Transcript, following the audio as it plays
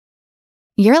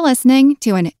You're listening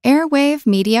to an Airwave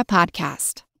Media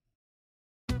Podcast.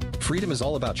 Freedom is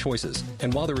all about choices,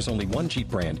 and while there is only one Jeep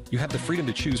brand, you have the freedom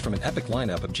to choose from an epic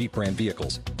lineup of Jeep brand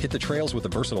vehicles. Hit the trails with the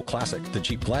versatile classic, the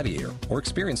Jeep Gladiator, or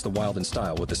experience the wild and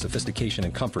style with the sophistication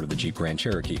and comfort of the Jeep Grand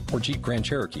Cherokee or Jeep Grand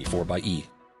Cherokee 4xE.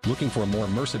 Looking for a more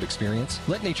immersive experience?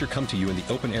 Let nature come to you in the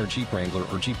open-air Jeep Wrangler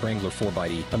or Jeep Wrangler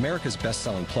 4xE, America's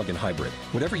best-selling plug-in hybrid.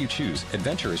 Whatever you choose,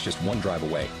 adventure is just one drive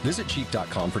away. Visit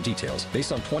Jeep.com for details.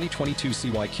 Based on 2022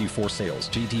 CYQ4 sales,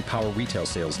 JD Power retail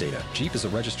sales data. Jeep is a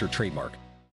registered trademark.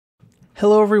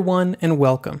 Hello everyone and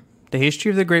welcome to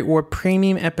History of the Great War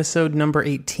Premium Episode number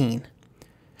 18.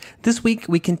 This week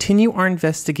we continue our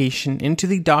investigation into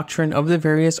the doctrine of the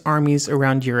various armies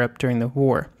around Europe during the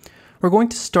war. We're going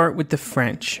to start with the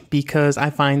French, because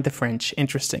I find the French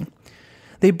interesting.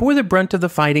 They bore the brunt of the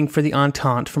fighting for the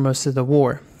Entente for most of the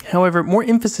war. However, more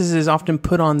emphasis is often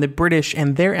put on the British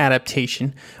and their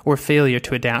adaptation, or failure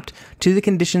to adapt, to the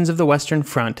conditions of the Western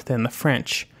Front than the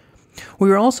French.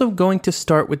 We are also going to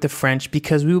start with the French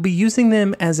because we will be using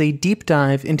them as a deep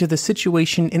dive into the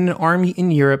situation in an army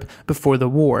in Europe before the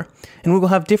war, and we will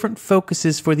have different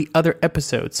focuses for the other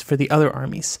episodes for the other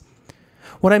armies.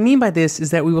 What I mean by this is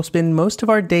that we will spend most of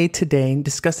our day today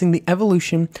discussing the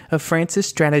evolution of France's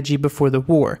strategy before the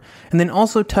war, and then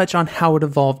also touch on how it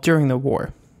evolved during the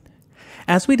war.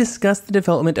 As we discuss the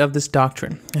development of this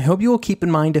doctrine, I hope you will keep in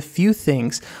mind a few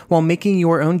things while making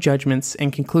your own judgments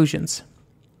and conclusions.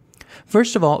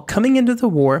 First of all, coming into the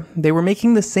war, they were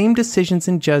making the same decisions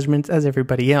and judgments as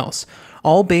everybody else,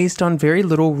 all based on very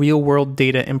little real-world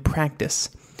data and practice.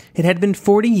 It had been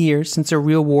 40 years since a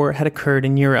real war had occurred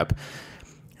in Europe.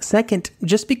 Second,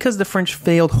 just because the French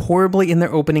failed horribly in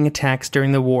their opening attacks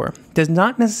during the war does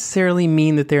not necessarily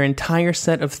mean that their entire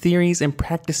set of theories and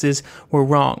practices were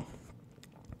wrong.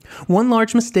 One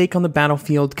large mistake on the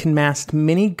battlefield can mask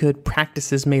many good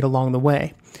practices made along the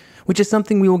way, which is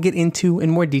something we will get into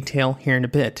in more detail here in a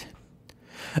bit.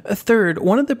 Third,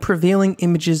 one of the prevailing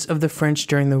images of the French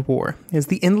during the war is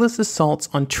the endless assaults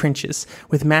on trenches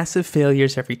with massive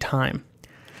failures every time.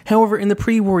 However, in the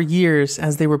pre-war years,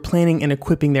 as they were planning and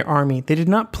equipping their army, they did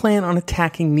not plan on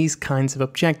attacking these kinds of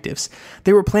objectives.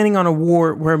 They were planning on a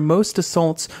war where most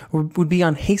assaults would be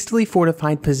on hastily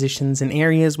fortified positions in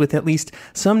areas with at least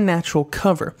some natural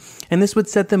cover, and this would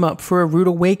set them up for a rude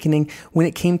awakening when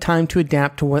it came time to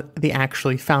adapt to what they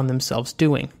actually found themselves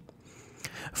doing.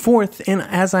 Fourth, and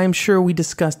as I am sure we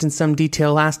discussed in some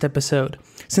detail last episode,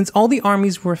 since all the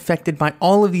armies were affected by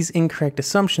all of these incorrect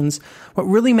assumptions, what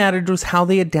really mattered was how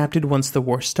they adapted once the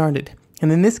war started.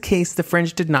 And in this case, the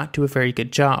French did not do a very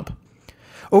good job.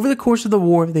 Over the course of the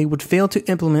war, they would fail to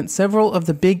implement several of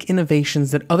the big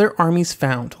innovations that other armies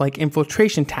found, like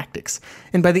infiltration tactics,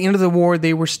 and by the end of the war,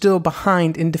 they were still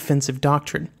behind in defensive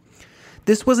doctrine.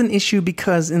 This was an issue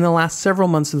because in the last several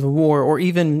months of the war, or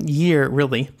even year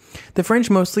really, the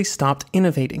French mostly stopped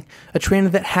innovating, a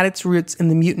trend that had its roots in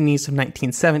the mutinies of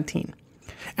 1917.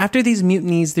 After these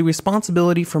mutinies, the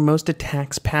responsibility for most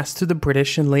attacks passed to the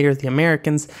British and later the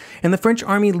Americans, and the French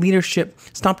army leadership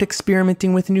stopped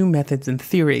experimenting with new methods and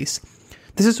theories.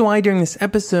 This is why during this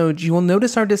episode, you will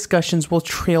notice our discussions will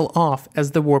trail off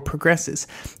as the war progresses,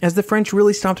 as the French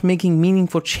really stopped making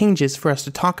meaningful changes for us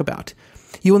to talk about.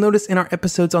 You will notice in our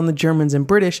episodes on the Germans and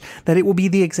British that it will be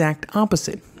the exact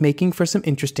opposite, making for some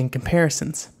interesting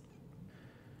comparisons.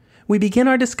 We begin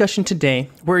our discussion today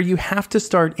where you have to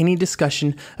start any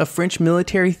discussion of French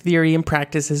military theory and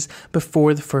practices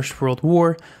before the First World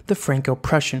War, the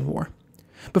Franco-Prussian War.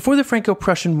 Before the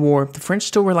Franco-Prussian War, the French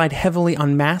still relied heavily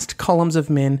on massed columns of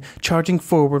men charging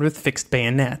forward with fixed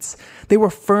bayonets. They were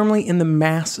firmly in the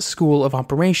mass school of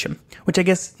operation, which I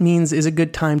guess means is a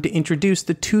good time to introduce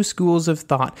the two schools of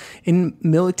thought in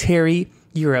military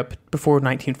Europe before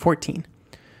 1914.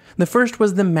 The first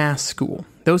was the mass school,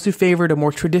 those who favored a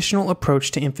more traditional approach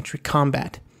to infantry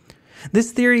combat.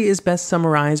 This theory is best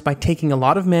summarized by taking a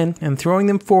lot of men and throwing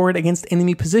them forward against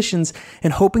enemy positions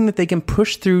and hoping that they can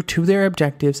push through to their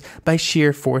objectives by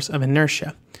sheer force of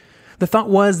inertia. The thought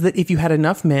was that if you had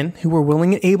enough men who were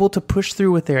willing and able to push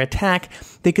through with their attack,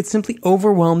 they could simply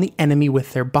overwhelm the enemy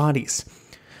with their bodies.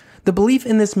 The belief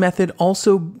in this method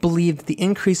also believed the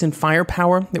increase in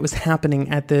firepower that was happening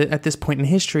at this point in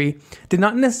history did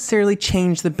not necessarily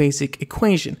change the basic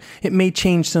equation. It may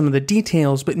change some of the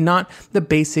details, but not the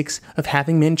basics of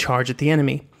having men charge at the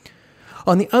enemy.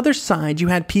 On the other side, you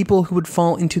had people who would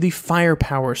fall into the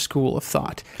firepower school of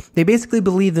thought. They basically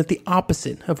believed that the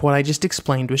opposite of what I just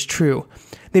explained was true.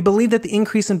 They believed that the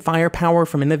increase in firepower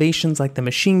from innovations like the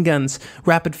machine guns,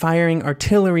 rapid firing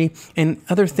artillery, and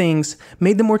other things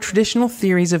made the more traditional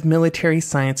theories of military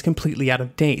science completely out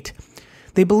of date.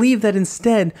 They believed that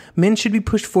instead, men should be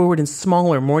pushed forward in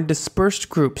smaller, more dispersed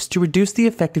groups to reduce the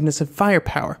effectiveness of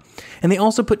firepower, and they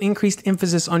also put increased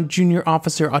emphasis on junior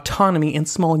officer autonomy and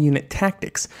small unit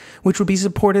tactics, which would be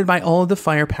supported by all of the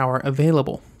firepower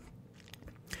available.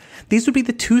 These would be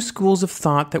the two schools of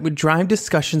thought that would drive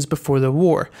discussions before the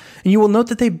war, and you will note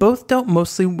that they both dealt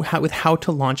mostly with how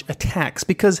to launch attacks,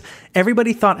 because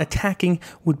everybody thought attacking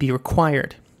would be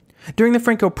required. During the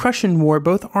Franco-Prussian War,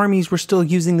 both armies were still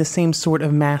using the same sort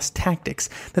of mass tactics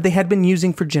that they had been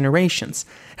using for generations.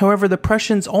 However, the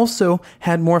Prussians also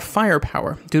had more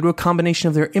firepower due to a combination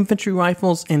of their infantry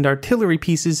rifles and artillery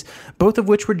pieces, both of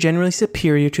which were generally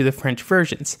superior to the French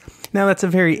versions. Now, that's a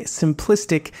very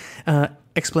simplistic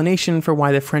explanation for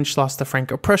why the French lost the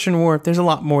Franco-Prussian War. There's a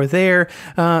lot more there,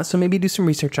 so maybe do some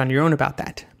research on your own about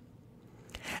that.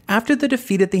 After the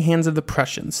defeat at the hands of the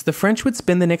Prussians, the French would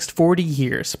spend the next 40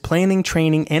 years planning,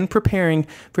 training, and preparing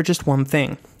for just one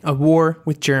thing: a war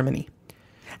with Germany.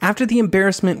 After the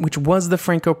embarrassment which was the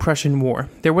Franco-Prussian War,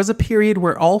 there was a period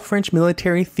where all French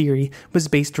military theory was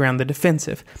based around the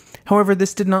defensive. However,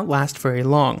 this did not last very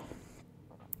long.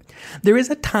 There is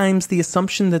at times the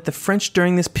assumption that the French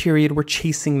during this period were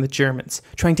chasing the Germans,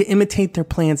 trying to imitate their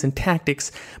plans and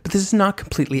tactics, but this is not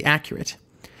completely accurate.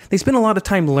 They spent a lot of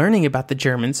time learning about the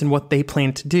Germans and what they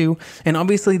planned to do, and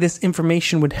obviously this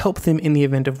information would help them in the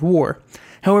event of war.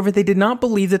 However, they did not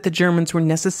believe that the Germans were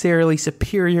necessarily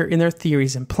superior in their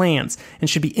theories and plans, and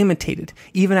should be imitated,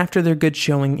 even after their good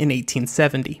showing in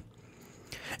 1870.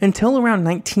 Until around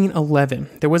 1911,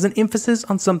 there was an emphasis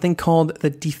on something called the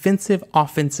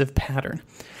defensive-offensive pattern.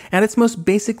 At its most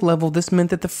basic level, this meant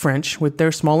that the French, with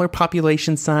their smaller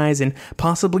population size and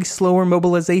possibly slower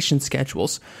mobilization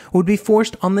schedules, would be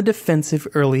forced on the defensive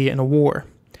early in a war.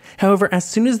 However, as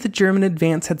soon as the German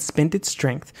advance had spent its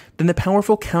strength, then the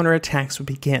powerful counterattacks would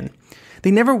begin. They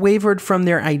never wavered from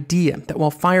their idea that while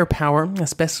firepower,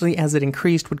 especially as it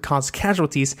increased, would cause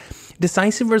casualties,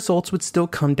 decisive results would still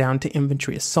come down to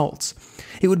infantry assaults.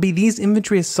 It would be these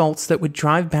infantry assaults that would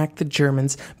drive back the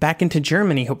Germans back into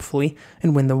Germany, hopefully,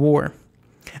 and win the war.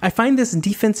 I find this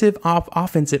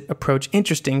defensive-offensive approach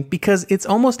interesting because it's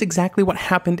almost exactly what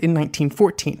happened in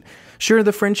 1914. Sure,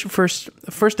 the French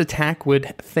first attack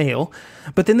would fail,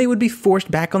 but then they would be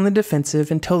forced back on the defensive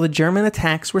until the German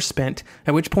attacks were spent,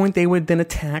 at which point they would then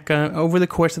attack over the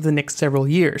course of the next several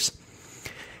years.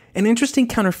 An interesting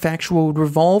counterfactual would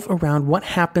revolve around what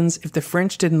happens if the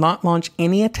French did not launch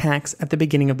any attacks at the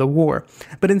beginning of the war,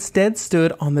 but instead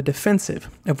stood on the defensive,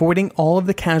 avoiding all of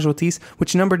the casualties,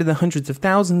 which numbered in the hundreds of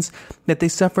thousands, that they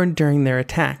suffered during their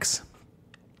attacks.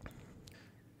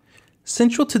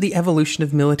 Central to the evolution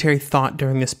of military thought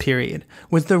during this period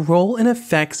was the role and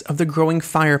effects of the growing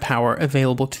firepower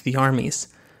available to the armies.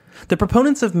 The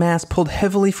proponents of mass pulled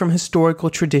heavily from historical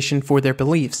tradition for their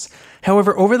beliefs.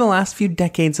 However, over the last few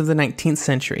decades of the 19th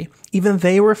century, even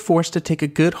they were forced to take a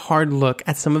good hard look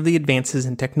at some of the advances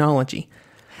in technology.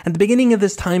 At the beginning of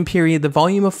this time period, the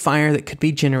volume of fire that could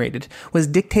be generated was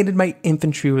dictated by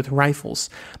infantry with rifles,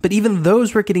 but even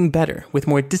those were getting better, with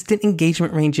more distant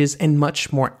engagement ranges and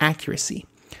much more accuracy.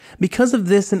 Because of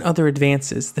this and other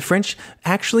advances, the French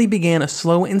actually began a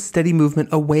slow and steady movement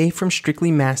away from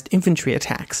strictly massed infantry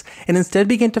attacks, and instead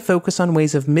began to focus on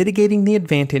ways of mitigating the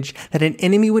advantage that an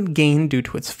enemy would gain due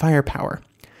to its firepower.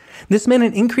 This meant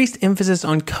an increased emphasis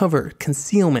on cover,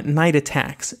 concealment, night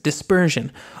attacks,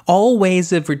 dispersion, all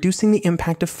ways of reducing the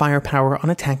impact of firepower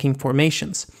on attacking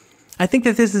formations. I think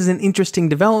that this is an interesting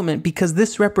development because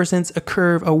this represents a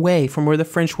curve away from where the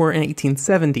French were in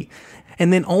 1870,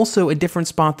 and then also a different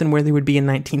spot than where they would be in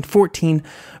 1914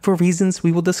 for reasons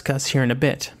we will discuss here in a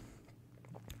bit.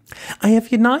 I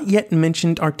have not yet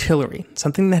mentioned artillery,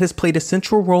 something that has played a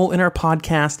central role in our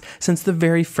podcast since the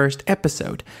very first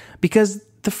episode, because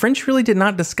the French really did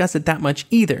not discuss it that much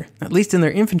either, at least in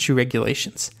their infantry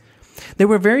regulations. There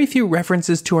were very few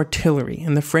references to artillery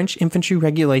in the French infantry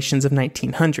regulations of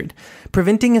 1900,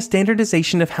 preventing a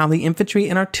standardization of how the infantry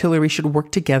and artillery should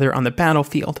work together on the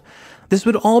battlefield. This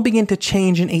would all begin to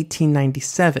change in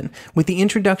 1897 with the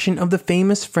introduction of the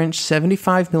famous French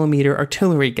 75mm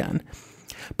artillery gun.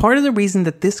 Part of the reason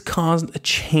that this caused a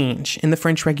change in the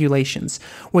French regulations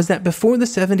was that before the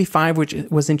 75 which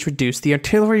was introduced, the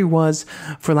artillery was,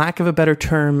 for lack of a better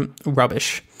term,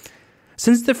 rubbish.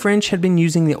 Since the French had been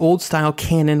using the old-style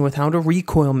cannon without a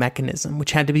recoil mechanism,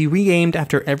 which had to be re-aimed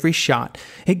after every shot,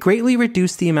 it greatly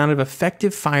reduced the amount of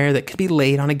effective fire that could be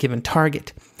laid on a given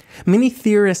target. Many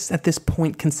theorists at this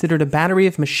point considered a battery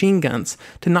of machine guns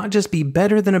to not just be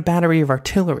better than a battery of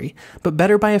artillery, but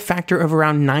better by a factor of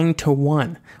around 9 to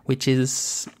 1, which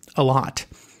is a lot.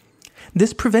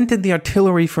 This prevented the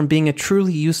artillery from being a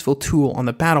truly useful tool on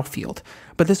the battlefield,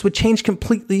 but this would change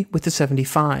completely with the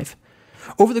 75.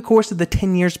 Over the course of the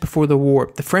 10 years before the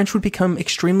war, the French would become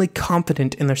extremely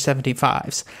confident in their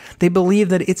 75s. They believed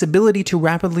that its ability to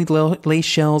rapidly lay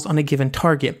shells on a given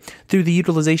target, through the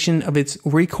utilization of its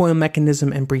recoil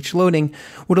mechanism and breech loading,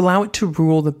 would allow it to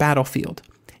rule the battlefield.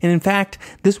 And in fact,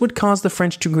 this would cause the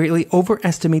French to greatly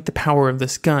overestimate the power of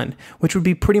this gun, which would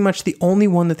be pretty much the only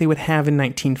one that they would have in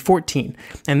 1914,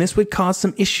 and this would cause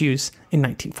some issues in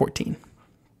 1914.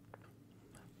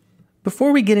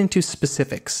 Before we get into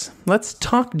specifics, let's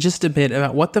talk just a bit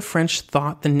about what the French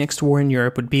thought the next war in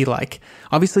Europe would be like.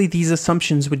 Obviously, these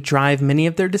assumptions would drive many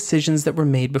of their decisions that were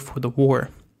made before the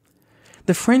war.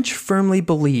 The French firmly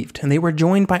believed, and they were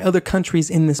joined by other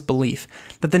countries in this belief,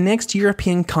 that the next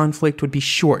European conflict would be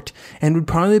short and would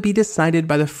probably be decided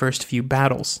by the first few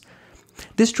battles.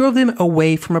 This drove them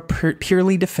away from a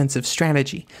purely defensive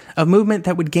strategy, a movement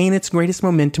that would gain its greatest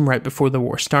momentum right before the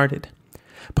war started.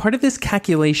 Part of this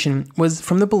calculation was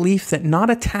from the belief that not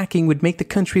attacking would make the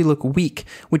country look weak,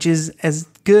 which is as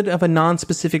good of a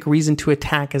non-specific reason to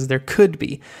attack as there could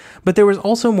be, but there was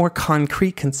also more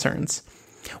concrete concerns.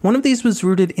 One of these was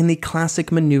rooted in the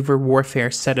classic maneuver warfare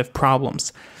set of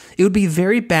problems. It would be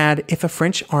very bad if a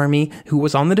French army who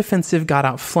was on the defensive got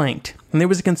outflanked, and there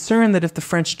was a concern that if the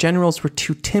French generals were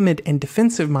too timid and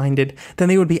defensive-minded, then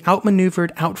they would be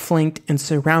outmaneuvered, outflanked, and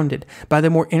surrounded by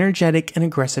the more energetic and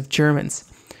aggressive Germans.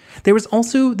 There was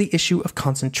also the issue of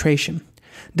concentration.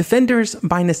 Defenders,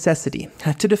 by necessity,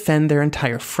 had to defend their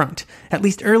entire front, at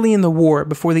least early in the war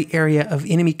before the area of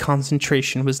enemy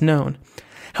concentration was known.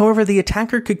 However, the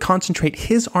attacker could concentrate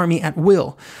his army at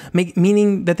will,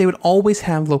 meaning that they would always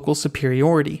have local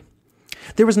superiority.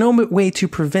 There was no way to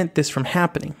prevent this from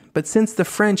happening, but since the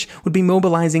French would be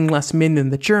mobilizing less men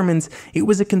than the Germans, it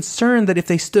was a concern that if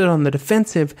they stood on the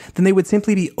defensive, then they would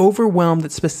simply be overwhelmed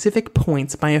at specific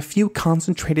points by a few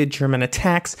concentrated German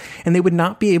attacks, and they would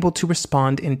not be able to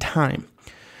respond in time.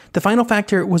 The final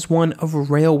factor was one of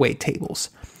railway tables.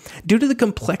 Due to the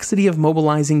complexity of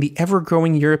mobilizing the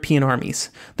ever-growing European armies,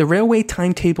 the railway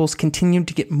timetables continued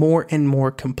to get more and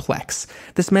more complex.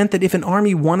 This meant that if an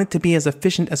army wanted to be as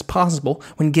efficient as possible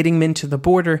when getting men to the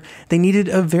border, they needed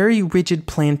a very rigid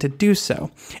plan to do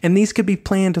so, and these could be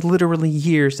planned literally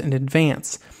years in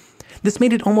advance. This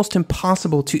made it almost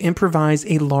impossible to improvise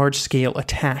a large-scale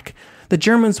attack. The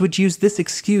Germans would use this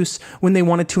excuse when they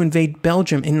wanted to invade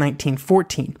Belgium in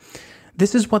 1914.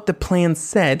 This is what the plan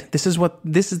said, this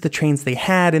is the trains they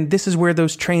had, and this is where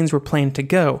those trains were planned to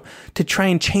go. To try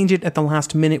and change it at the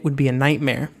last minute would be a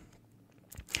nightmare.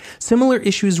 Similar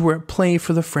issues were at play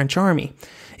for the French army.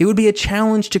 It would be a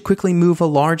challenge to quickly move a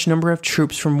large number of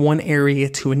troops from one area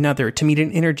to another to meet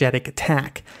an energetic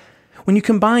attack. When you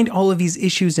combined all of these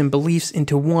issues and beliefs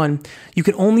into one, you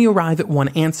could only arrive at one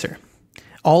answer.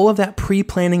 All of that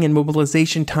pre-planning and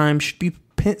mobilization time should be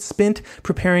spent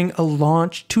preparing to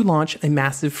launch a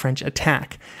massive French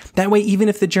attack. That way, even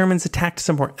if the Germans attacked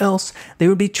somewhere else, they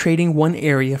would be trading one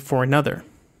area for another.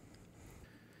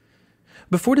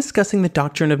 Before discussing the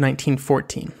Doctrine of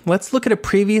 1914, let's look at a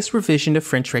previous revision of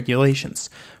French regulations.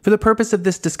 For the purpose of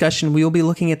this discussion, we will be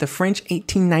looking at the French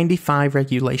 1895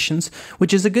 regulations,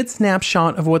 which is a good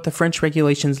snapshot of what the French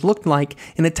regulations looked like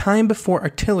in a time before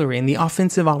artillery and the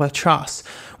offensive à la trace,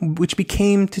 which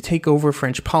became to take over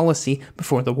French policy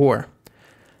before the war.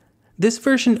 This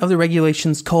version of the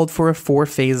regulations called for a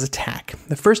 4-phase attack.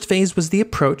 The first phase was the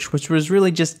approach, which was really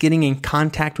just getting in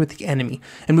contact with the enemy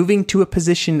and moving to a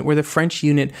position where the French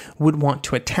unit would want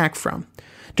to attack from.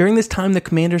 During this time, the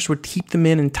commanders would keep the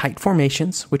men in tight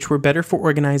formations, which were better for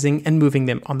organizing and moving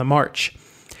them on the march.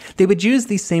 They would use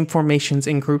these same formations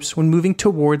in groups when moving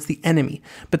towards the enemy,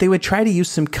 but they would try to use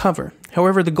some cover.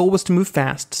 However, the goal was to move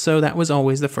fast, so that was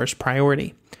always the first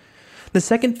priority. The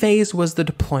second phase was the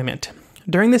deployment.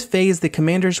 During this phase, the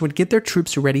commanders would get their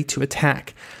troops ready to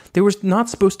attack. They were not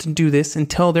supposed to do this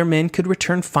until their men could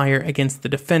return fire against the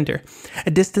defender, a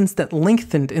distance that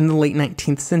lengthened in the late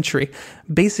 19th century,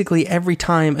 basically every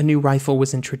time a new rifle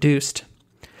was introduced.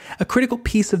 A critical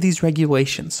piece of these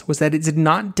regulations was that it did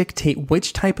not dictate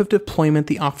which type of deployment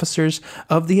the officers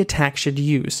of the attack should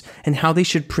use and how they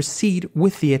should proceed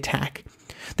with the attack.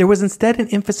 There was instead an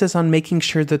emphasis on making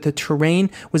sure that the terrain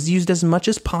was used as much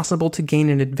as possible to gain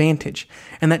an advantage,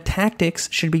 and that tactics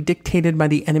should be dictated by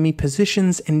the enemy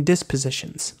positions and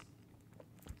dispositions.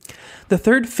 The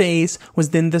third phase was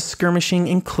then the skirmishing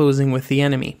and closing with the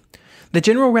enemy. The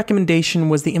general recommendation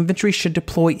was the infantry should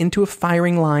deploy into a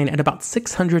firing line at about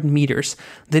 600 meters,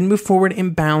 then move forward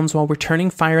in bounds while returning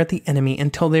fire at the enemy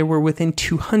until they were within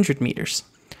 200 meters.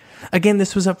 Again,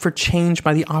 this was up for change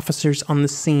by the officers on the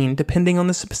scene, depending on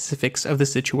the specifics of the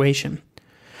situation.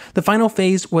 The final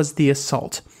phase was the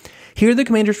assault. Here, the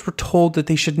commanders were told that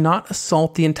they should not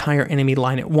assault the entire enemy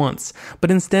line at once,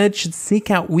 but instead should seek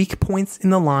out weak points in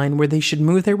the line where they should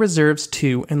move their reserves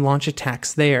to and launch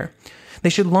attacks there. They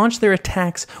should launch their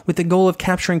attacks with the goal of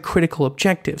capturing critical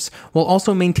objectives, while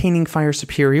also maintaining fire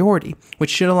superiority, which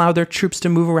should allow their troops to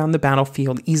move around the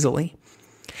battlefield easily.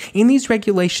 In these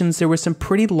regulations, there were some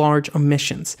pretty large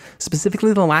omissions,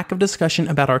 specifically the lack of discussion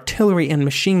about artillery and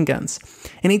machine guns.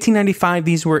 In 1895,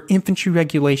 these were infantry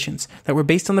regulations that were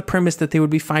based on the premise that they would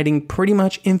be fighting pretty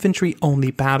much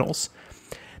infantry-only battles.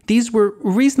 These were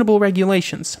reasonable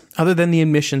regulations, other than the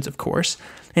omissions, of course,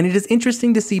 and it is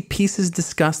interesting to see pieces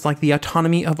discussed like the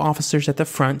autonomy of officers at the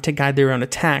front to guide their own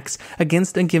attacks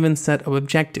against a given set of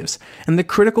objectives, and the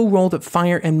critical role that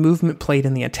fire and movement played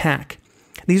in the attack.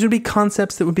 These would be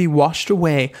concepts that would be washed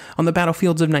away on the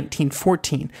battlefields of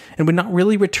 1914 and would not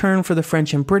really return for the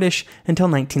French and British until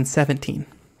 1917.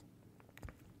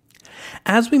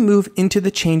 As we move into the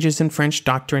changes in French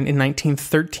doctrine in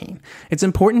 1913, it's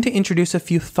important to introduce a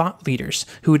few thought leaders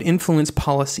who would influence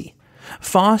policy.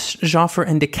 Foch, Joffre,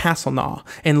 and de Castelnau,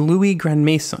 and Louis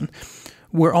Grandmaison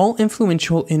were all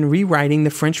influential in rewriting the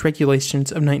French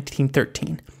regulations of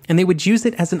 1913, and they would use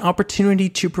it as an opportunity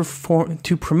to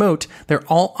promote their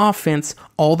all-offense,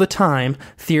 all-the-time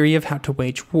theory of how to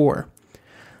wage war.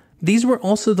 These were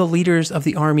also the leaders of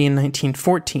the army in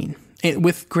 1914,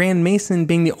 with Grandmaison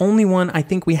being the only one I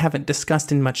think we haven't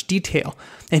discussed in much detail,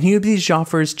 and he would be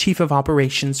Joffre's chief of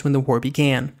operations when the war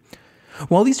began.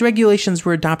 While these regulations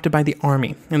were adopted by the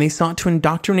army, and they sought to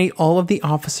indoctrinate all of the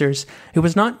officers, it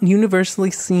was not universally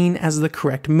seen as the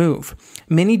correct move.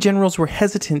 Many generals were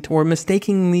hesitant or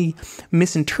mistakenly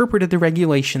misinterpreted the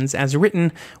regulations as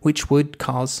written, which would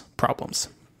cause problems.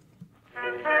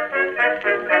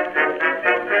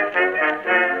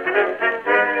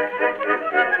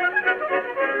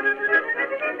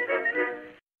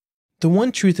 The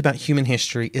one truth about human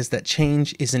history is that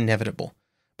change is inevitable.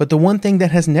 But the one thing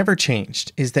that has never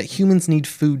changed is that humans need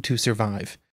food to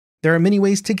survive. There are many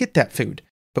ways to get that food,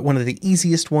 but one of the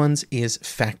easiest ones is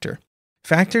Factor.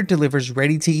 Factor delivers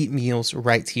ready-to-eat meals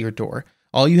right to your door.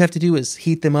 All you have to do is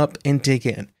heat them up and dig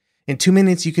in. In 2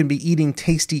 minutes, you can be eating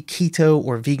tasty keto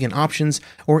or vegan options,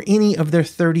 or any of their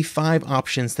 35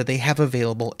 options that they have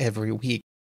available every week.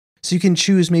 So you can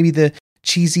choose maybe the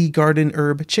cheesy garden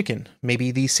herb chicken, maybe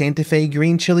the Santa Fe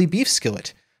green chili beef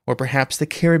skillet, or perhaps the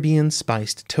Caribbean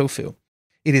spiced tofu.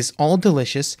 It is all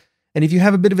delicious, and if you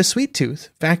have a bit of a sweet tooth,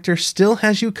 Factor still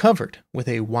has you covered with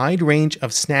a wide range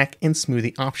of snack and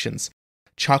smoothie options.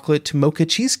 Chocolate mocha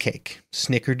cheesecake,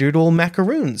 snickerdoodle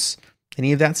macaroons.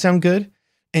 Any of that sound good?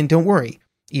 And don't worry,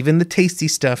 even the tasty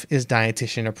stuff is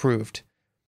dietitian approved.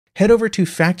 Head over to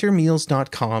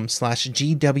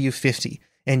factormeals.com/GW50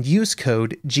 and use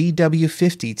code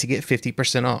GW50 to get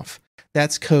 50% off.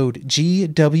 That's code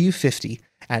GW50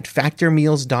 at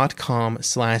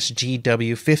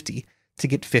factormeals.com/GW50 to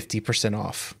get 50%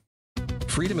 off.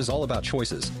 Freedom is all about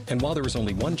choices, and while there is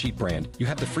only one Jeep brand, you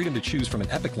have the freedom to choose from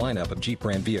an epic lineup of Jeep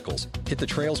brand vehicles. Hit the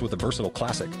trails with the versatile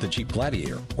classic, the Jeep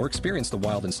Gladiator, or experience the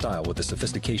wild and style with the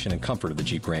sophistication and comfort of the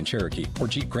Jeep Grand Cherokee or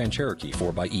Jeep Grand Cherokee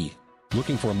 4xe.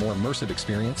 Looking for a more immersive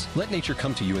experience? Let nature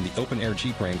come to you in the open-air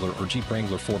Jeep Wrangler or Jeep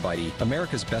Wrangler 4xe,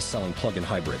 America's best-selling plug-in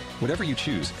hybrid. Whatever you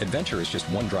choose, adventure is just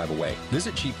one drive away.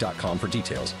 Visit Jeep.com for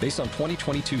details. Based on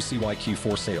 2022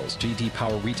 CYQ4 sales, J.D.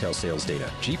 Power retail sales data,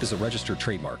 Jeep is a registered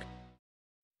trademark.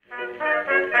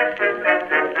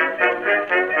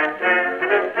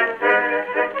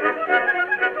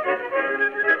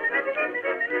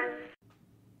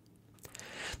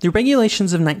 The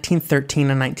regulations of 1913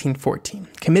 and 1914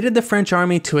 committed the French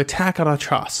army to attack à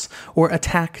l'outrance, or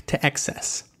attack to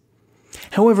excess.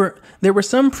 However, there were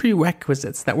some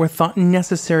prerequisites that were thought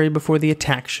necessary before the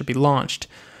attack should be launched.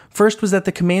 First was that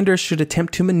the commanders should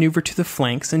attempt to maneuver to the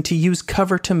flanks and to use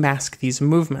cover to mask these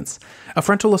movements. A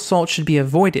frontal assault should be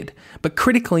avoided, but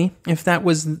critically, if that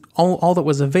was all that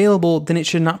was available, then it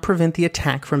should not prevent the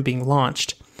attack from being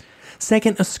launched.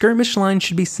 Second, a skirmish line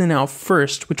should be sent out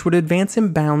first, which would advance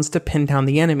in bounds to pin down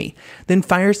the enemy. Then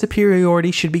fire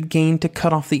superiority should be gained to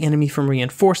cut off the enemy from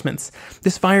reinforcements.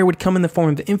 This fire would come in the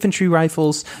form of infantry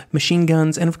rifles, machine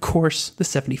guns, and of course, the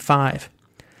 75.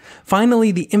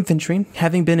 Finally, the infantry,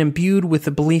 having been imbued with the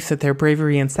belief that their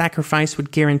bravery and sacrifice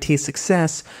would guarantee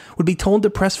success, would be told to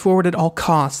press forward at all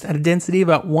costs at a density of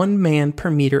about 1 man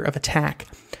per meter of attack.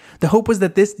 The hope was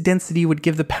that this density would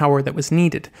give the power that was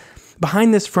needed.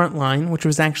 Behind this front line, which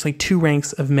was actually 2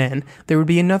 ranks of men, there would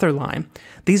be another line.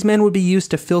 These men would be used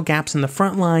to fill gaps in the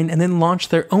front line and then launch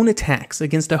their own attacks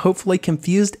against a hopefully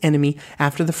confused enemy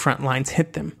after the front lines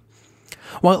hit them.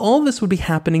 While all this would be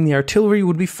happening, the artillery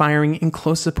would be firing in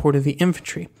close support of the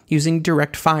infantry, using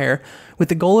direct fire, with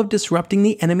the goal of disrupting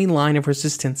the enemy line of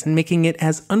resistance and making it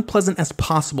as unpleasant as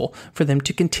possible for them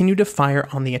to continue to fire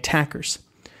on the attackers.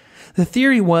 The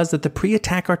theory was that the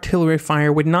pre-attack artillery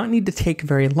fire would not need to take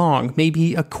very long,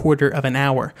 maybe a quarter of an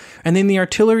hour, and then the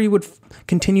artillery would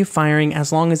continue firing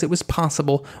as long as it was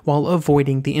possible while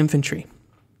avoiding the infantry.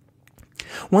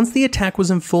 Once the attack was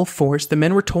in full force, the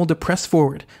men were told to press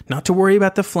forward, not to worry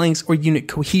about the flanks or unit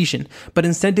cohesion, but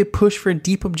instead to push for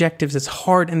deep objectives as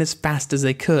hard and as fast as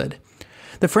they could.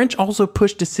 The French also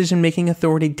pushed decision-making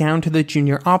authority down to the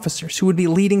junior officers, who would be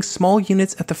leading small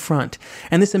units at the front,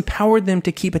 and this empowered them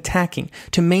to keep attacking,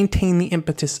 to maintain the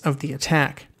impetus of the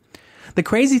attack. The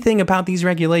crazy thing about these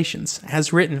regulations,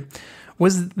 as written,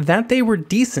 was that they were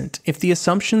decent if the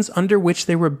assumptions under which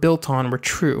they were built on were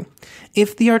true.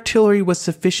 If the artillery was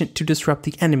sufficient to disrupt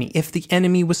the enemy, if the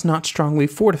enemy was not strongly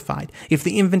fortified, if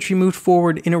the infantry moved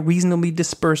forward in a reasonably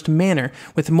dispersed manner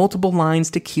with multiple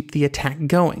lines to keep the attack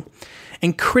going.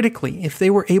 And critically, if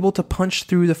they were able to punch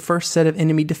through the first set of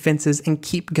enemy defenses and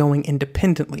keep going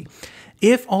independently.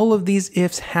 If all of these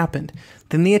ifs happened,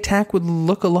 then the attack would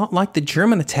look a lot like the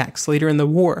German attacks later in the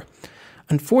war.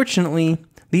 Unfortunately,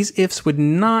 these ifs would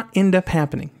not end up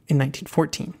happening in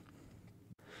 1914.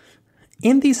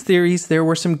 In these theories, there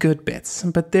were some good bits,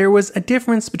 but there was a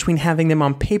difference between having them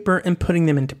on paper and putting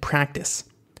them into practice.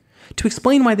 To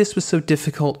explain why this was so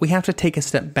difficult, we have to take a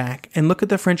step back and look at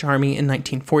the French army in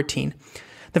 1914.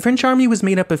 The French army was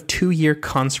made up of 2-year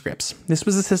conscripts. This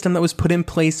was a system that was put in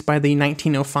place by the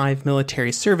 1905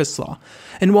 military service law,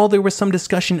 and while there was some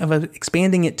discussion of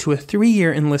expanding it to a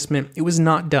 3-year enlistment, it was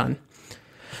not done.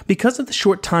 Because of the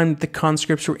short time that the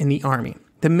conscripts were in the army,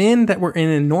 the men that were in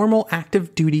a normal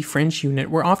active duty French unit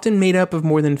were often made up of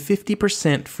more than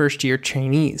 50% first-year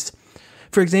trainees.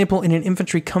 For example, in an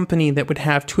infantry company that would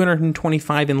have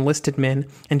 225 enlisted men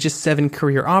and just 7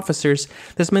 career officers,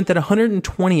 this meant that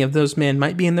 120 of those men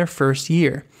might be in their first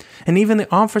year, and even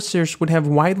the officers would have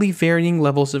widely varying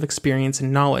levels of experience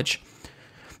and knowledge.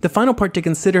 The final part to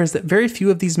consider is that very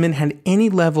few of these men had any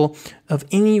level of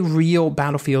any real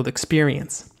battlefield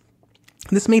experience.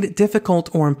 This made it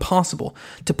difficult or impossible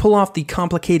to pull off the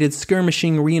complicated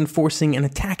skirmishing, reinforcing, and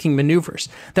attacking maneuvers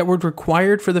that were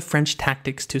required for the French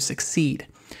tactics to succeed.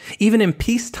 Even in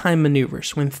peacetime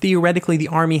maneuvers, when theoretically the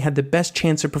army had the best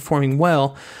chance of performing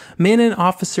well, men and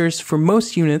officers for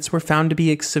most units were found to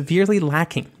be severely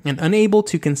lacking and unable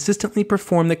to consistently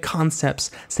perform the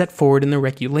concepts set forward in the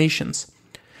regulations.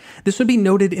 This would be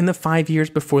noted in the 5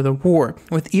 years before the war,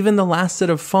 with even the last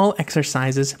set of fall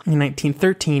exercises in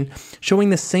 1913 showing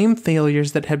the same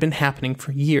failures that had been happening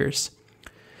for years.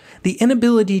 The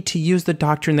inability to use the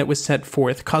doctrine that was set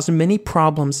forth caused many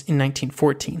problems in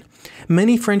 1914.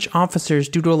 Many French officers,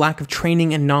 due to a lack of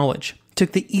training and knowledge,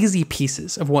 took the easy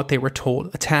pieces of what they were told,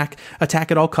 attack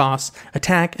at all costs,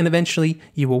 attack and eventually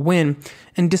you will win,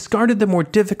 and discarded the more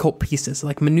difficult pieces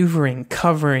like maneuvering,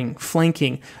 covering,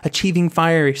 flanking, achieving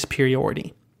fire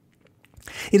superiority.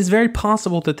 It is very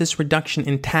possible that this reduction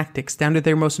in tactics down to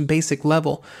their most basic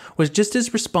level was just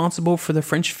as responsible for the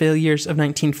French failures of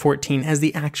 1914 as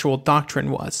the actual doctrine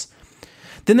was.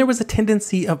 Then there was a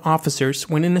tendency of officers,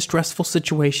 when in a stressful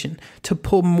situation, to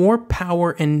pull more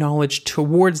power and knowledge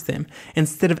towards them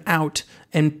instead of out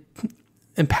and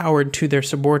empowered to their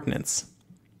subordinates.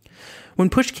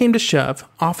 When push came to shove,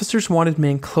 officers wanted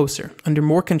men closer, under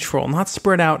more control, not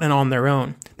spread out and on their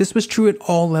own. This was true at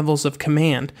all levels of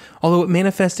command, although it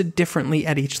manifested differently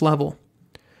at each level.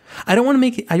 I do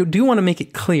want to make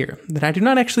it clear that I do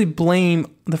not actually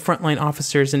blame the frontline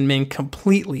officers and men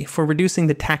completely for reducing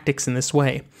the tactics in this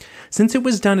way. Since it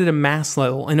was done at a mass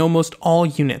level in almost all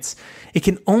units, it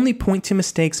can only point to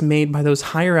mistakes made by those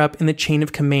higher up in the chain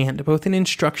of command, both in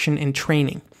instruction and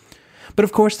training. But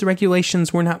of course, the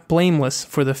regulations were not blameless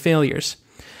for the failures.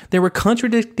 There were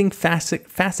contradicting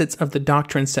facets of the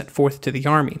doctrine set forth to the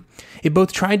army. It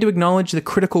both tried to acknowledge the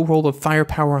critical role of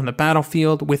firepower on the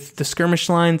battlefield with the skirmish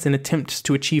lines and attempts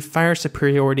to achieve fire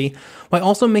superiority, while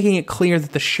also making it clear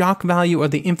that the shock value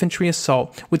of the infantry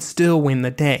assault would still win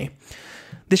the day.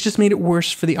 This just made it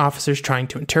worse for the officers trying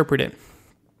to interpret it.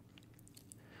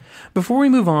 Before we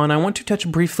move on, I want to touch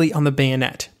briefly on the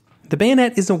bayonet. The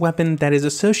bayonet is a weapon that is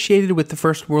associated with the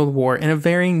First World War in a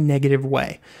very negative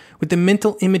way, with the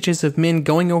mental images of men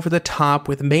going over the top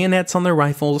with bayonets on their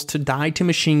rifles to die to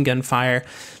machine gun fire,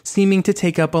 seeming to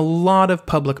take up a lot of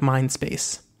public mind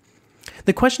space.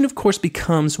 The question, of course,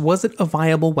 becomes, was it a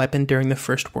viable weapon during the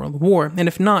First World War? And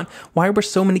if not, why were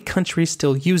so many countries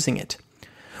still using it?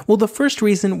 Well, the first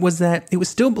reason was that it was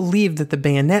still believed that the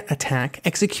bayonet attack,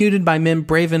 executed by men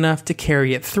brave enough to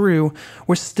carry it through,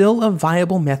 were still a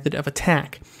viable method of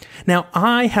attack. Now,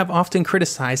 I have often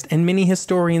criticized, and many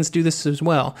historians do this as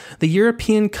well, the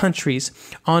European countries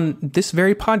on this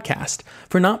very podcast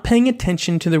for not paying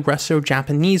attention to the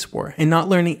Russo-Japanese War and not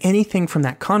learning anything from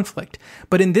that conflict.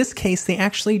 But in this case, they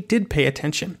actually did pay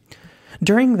attention.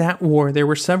 During that war, there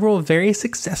were several very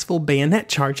successful bayonet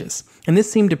charges, and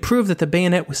this seemed to prove that the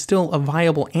bayonet was still a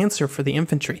viable answer for the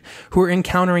infantry, who were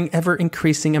encountering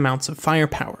ever-increasing amounts of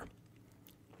firepower.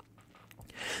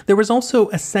 There was also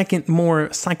a second,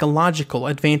 more psychological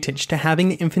advantage to having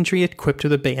the infantry equipped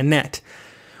with a bayonet.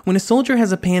 When a soldier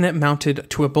has a bayonet mounted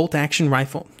to a bolt-action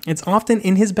rifle, it's often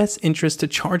in his best interest to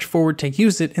charge forward to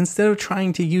use it instead of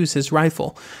trying to use his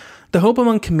rifle. The hope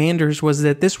among commanders was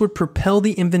that this would propel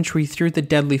the infantry through the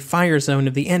deadly fire zone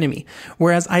of the enemy,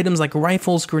 whereas items like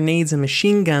rifles, grenades, and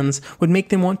machine guns would make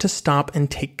them want to stop and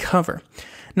take cover.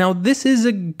 Now, this is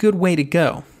a good way to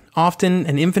go. Often,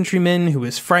 an infantryman who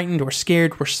is frightened or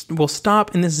scared will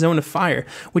stop in this zone of fire,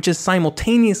 which is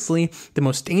simultaneously the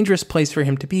most dangerous place for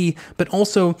him to be, but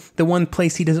also the one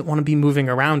place he doesn't want to be moving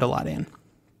around a lot in.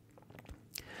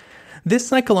 This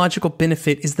psychological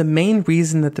benefit is the main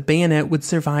reason that the bayonet would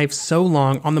survive so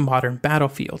long on the modern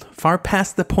battlefield, far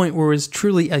past the point where it was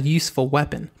truly a useful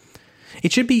weapon.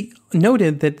 It should be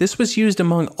noted that this was used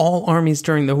among all armies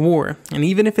during the war, and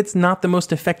even if it's not the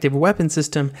most effective weapon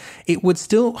system, it would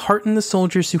still hearten the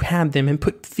soldiers who had them and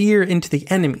put fear into the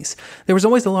enemies. There was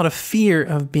always a lot of fear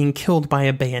of being killed by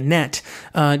a bayonet,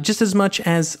 just as much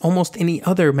as almost any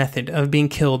other method of being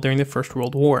killed during the First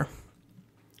World War.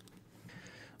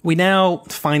 We now,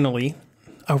 finally,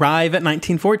 arrive at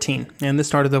 1914 and the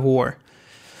start of the war.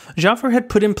 Joffre had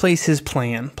put in place his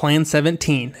plan, Plan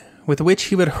 17, with which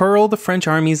he would hurl the French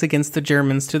armies against the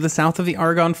Germans to the south of the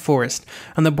Argonne Forest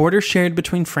on the border shared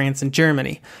between France and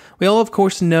Germany. We all, of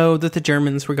course, know that the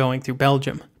Germans were going through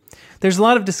Belgium. There's a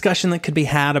lot of discussion that could be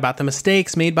had about the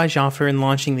mistakes made by Joffre in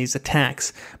launching these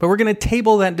attacks, but we're going to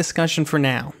table that discussion for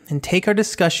now and take our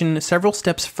discussion several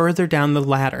steps further down the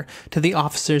ladder to the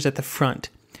officers at the front.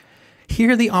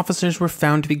 Here, the officers were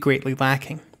found to be greatly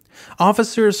lacking.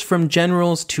 Officers from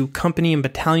generals to company and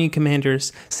battalion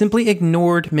commanders simply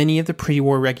ignored many of the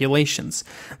pre-war regulations.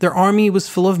 Their army was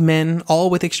full of men, all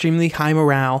with extremely high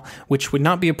morale, which would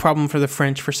not be a problem for the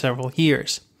French for several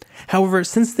years. However,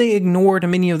 since they ignored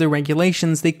many of the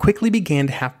regulations, they quickly began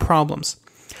to have problems.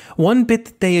 One bit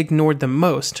that they ignored the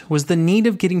most was the need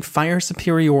of getting fire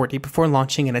superiority before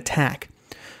launching an attack.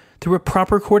 Through a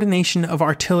proper coordination of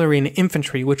artillery and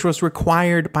infantry, which was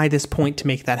required by this point to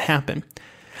make that happen.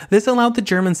 This allowed the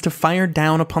Germans to fire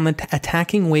down upon the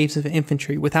attacking waves of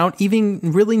infantry without even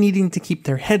really needing to keep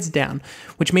their heads down,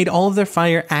 which made all of their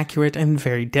fire accurate and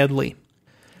very deadly.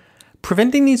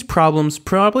 Preventing these problems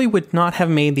probably would not have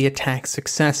made the attack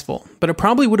successful, but it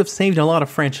probably would have saved a lot of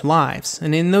French lives,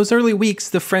 and in those early weeks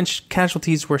the French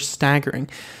casualties were staggering,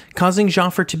 causing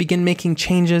Joffre to begin making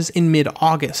changes in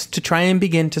mid-August to try and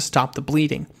begin to stop the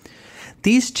bleeding.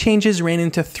 These changes ran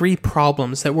into three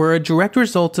problems that were a direct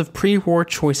result of pre-war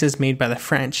choices made by the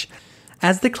French.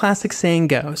 As the classic saying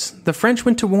goes, the French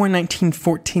went to war in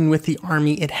 1914 with the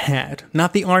army it had,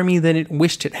 not the army that it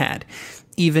wished it had,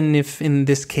 even if in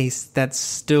this case that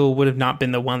still would have not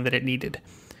been the one that it needed.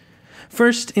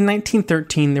 First, in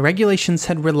 1913, the regulations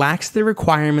had relaxed the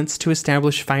requirements to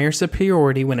establish fire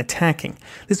superiority when attacking.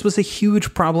 This was a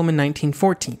huge problem in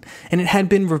 1914, and it had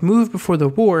been removed before the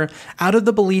war out of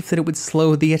the belief that it would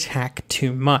slow the attack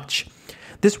too much.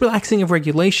 This relaxing of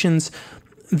regulations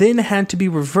then had to be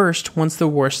reversed once the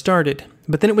war started,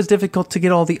 but then it was difficult to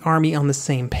get all the army on the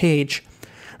same page.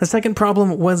 The second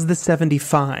problem was the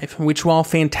 75, which, while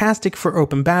fantastic for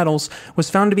open battles,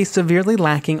 was found to be severely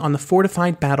lacking on the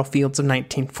fortified battlefields of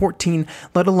 1914,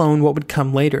 let alone what would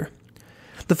come later.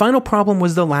 The final problem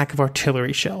was the lack of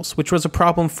artillery shells, which was a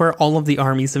problem for all of the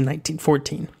armies of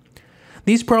 1914.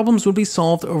 These problems would be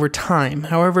solved over time.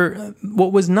 However,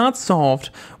 what was not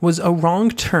solved was a wrong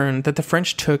turn that the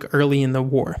French took early in the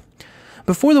war.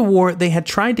 Before the war, they had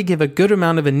tried to give a good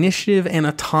amount of initiative and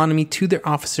autonomy to their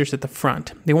officers at the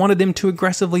front. They wanted them to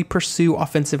aggressively pursue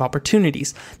offensive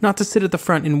opportunities, not to sit at the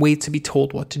front and wait to be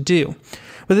told what to do.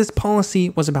 But this policy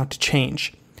was about to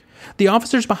change. The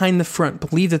officers behind the front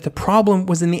believed that the problem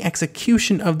was in the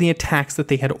execution of the attacks that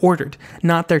they had ordered,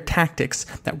 not their tactics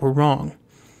that were wrong.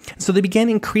 So they began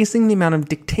increasing the amount of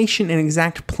dictation and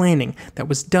exact planning that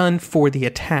was done for the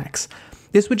attacks.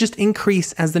 This would just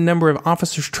increase as the number of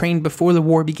officers trained before the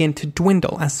war began to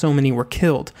dwindle as so many were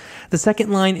killed. The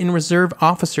second line in reserve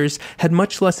officers had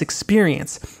much less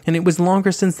experience, and it was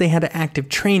longer since they had active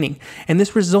training, and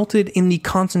this resulted in the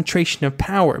concentration of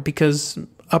power because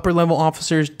upper-level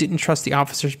officers didn't trust the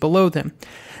officers below them.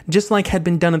 Just like had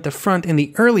been done at the front in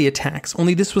the early attacks,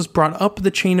 only this was brought up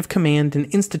the chain of command and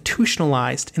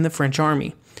institutionalized in the French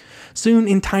army. Soon,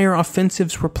 entire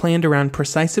offensives were planned around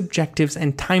precise objectives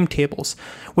and timetables,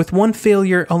 with one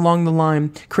failure along the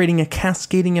line creating a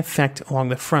cascading effect along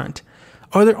the front.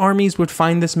 Other armies would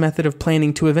find this method of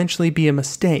planning to eventually be a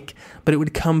mistake, but it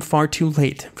would come far too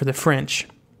late for the French.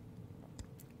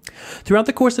 Throughout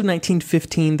the course of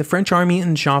 1915, the French army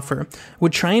and Joffre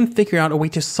would try and figure out a way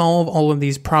to solve all of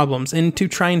these problems and to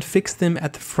try and fix them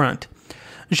at the front.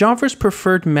 Joffre's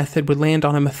preferred method would land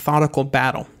on a methodical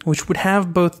battle, which would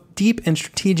have both deep and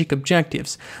strategic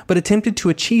objectives, but attempted to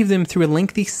achieve them through a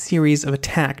lengthy series of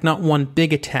attack, not one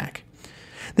big attack.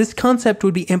 This concept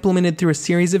would be implemented through a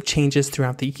series of changes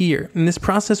throughout the year, and this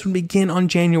process would begin on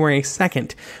January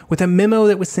 2nd, with a memo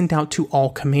that was sent out to all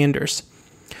commanders.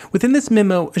 Within this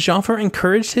memo, Joffre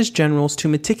encouraged his generals to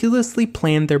meticulously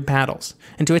plan their battles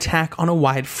and to attack on a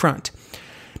wide front.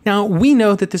 Now, we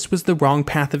know that this was the wrong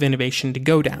path of innovation to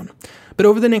go down, but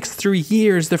over the next 3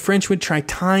 years, the French would try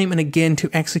time and again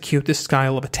to execute this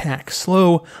style of attack,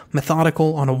 slow,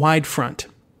 methodical, on a wide front.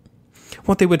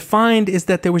 What they would find is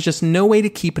that there was just no way to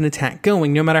keep an attack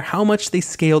going, no matter how much they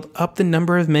scaled up the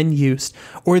number of men used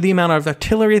or the amount of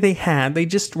artillery they had, they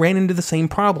just ran into the same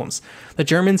problems. The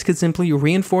Germans could simply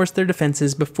reinforce their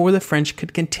defenses before the French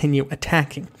could continue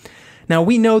attacking. Now,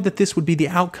 we know that this would be the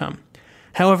outcome.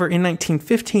 However, in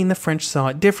 1915, the French saw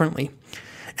it differently.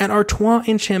 At Artois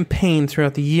and Champagne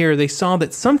throughout the year, they saw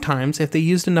that sometimes, if they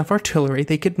used enough artillery,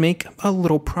 they could make a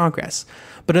little progress.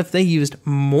 But if they used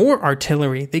more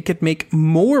artillery, they could make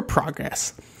more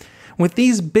progress. With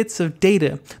these bits of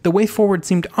data, the way forward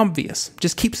seemed obvious.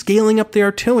 Just keep scaling up the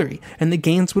artillery, and the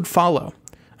gains would follow.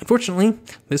 Unfortunately,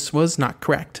 this was not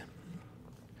correct.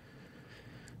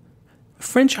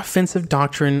 French offensive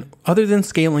doctrine, other than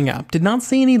scaling up, did not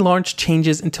see any large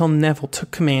changes until Neville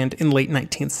took command in late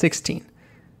 1916.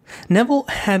 Neville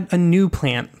had a new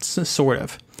plan, sort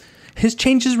of. His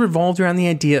changes revolved around the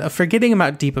idea of forgetting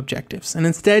about deep objectives, and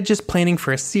instead just planning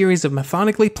for a series of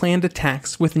methodically planned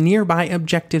attacks with nearby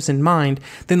objectives in mind,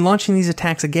 then launching these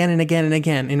attacks again and again and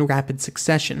again in rapid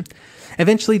succession.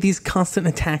 Eventually, these constant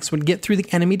attacks would get through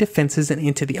the enemy defenses and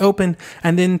into the open,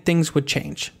 and then things would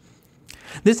change.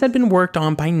 This had been worked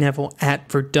on by Neville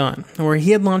at Verdun, where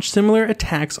he had launched similar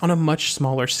attacks on a much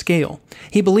smaller scale.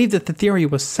 He believed that the theory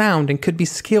was sound and could be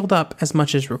scaled up as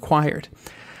much as required.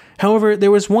 However,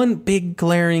 there was one big,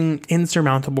 glaring,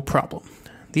 insurmountable problem.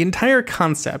 The entire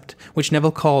concept, which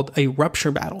Neville called a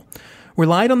rupture battle,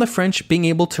 relied on the French being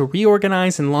able to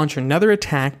reorganize and launch another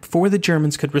attack before the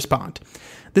Germans could respond.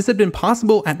 This had been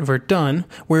possible at Verdun,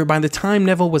 where by the time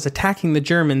Neville was attacking the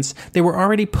Germans, they were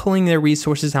already pulling their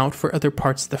resources out for other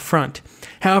parts of the front.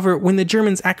 However, when the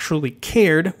Germans actually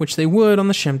cared, which they would on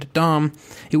the Champ de Dam,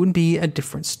 it would be a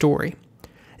different story.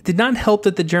 It did not help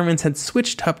that the Germans had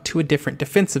switched up to a different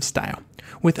defensive style.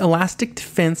 With elastic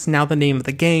defense now the name of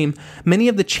the game, many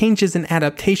of the changes and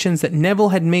adaptations that Neville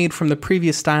had made from the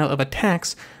previous style of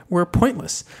attacks were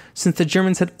pointless, since the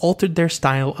Germans had altered their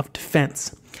style of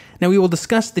defense. Now, we will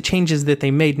discuss the changes that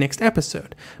they made next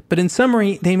episode, but in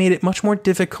summary, they made it much more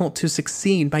difficult to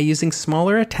succeed by using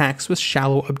smaller attacks with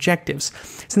shallow objectives,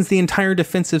 since the entire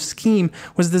defensive scheme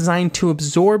was designed to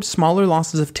absorb smaller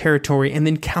losses of territory and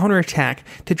then counterattack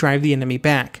to drive the enemy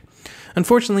back.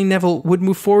 Unfortunately, Neville would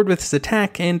move forward with his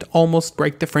attack and almost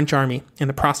break the French army in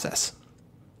the process.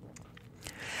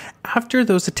 After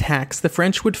those attacks, the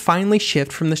French would finally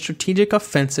shift from the strategic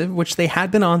offensive, which they had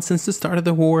been on since the start of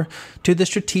the war, to the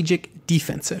strategic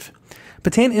defensive.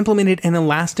 Pétain implemented an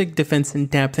elastic defense in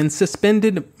depth and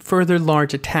suspended further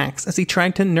large attacks as he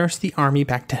tried to nurse the army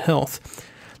back to health.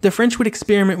 The French would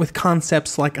experiment with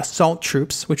concepts like assault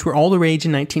troops, which were all the rage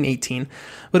in 1918,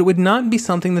 but it would not be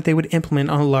something that they would implement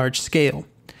on a large scale.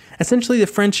 Essentially, the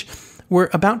French were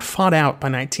about fought out by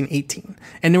 1918,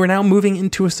 and they were now moving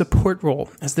into a support role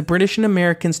as the British and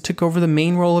Americans took over the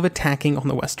main role of attacking on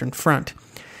the Western Front.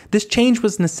 This change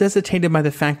was necessitated by the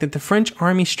fact that the French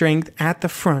army strength at the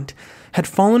front had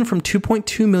fallen from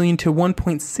 2.2 million to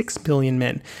 1.6 billion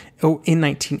men in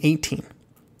 1918.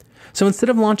 So instead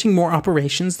of launching more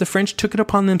operations, the French took it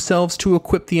upon themselves to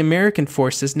equip the American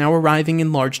forces now arriving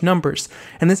in large numbers,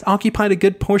 and this occupied a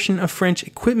good portion of French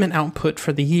equipment output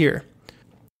for the year.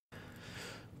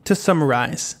 To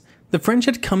summarize, the French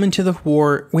had come into the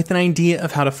war with an idea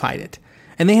of how to fight it,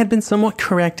 and they had been somewhat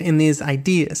correct in these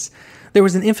ideas. There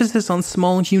was an emphasis on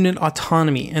small unit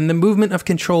autonomy and the movement of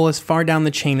control as far down the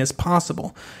chain as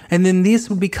possible, and then this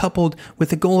would be coupled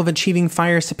with the goal of achieving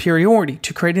fire superiority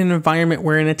to create an environment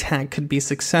where an attack could be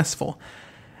successful.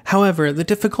 However, the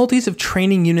difficulties of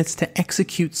training units to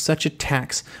execute such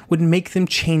attacks would make them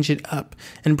change it up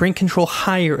and bring control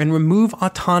higher and remove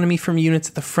autonomy from units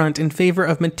at the front in favor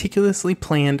of meticulously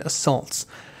planned assaults.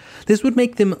 This would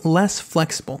make them less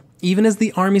flexible, even as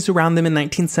the armies around them in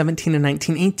 1917 and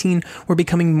 1918 were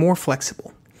becoming more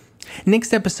flexible.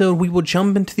 Next episode, we will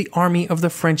jump into the army of the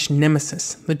French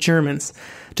nemesis, the Germans,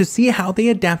 to see how they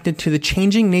adapted to the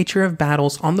changing nature of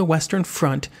battles on the Western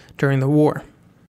Front during the war.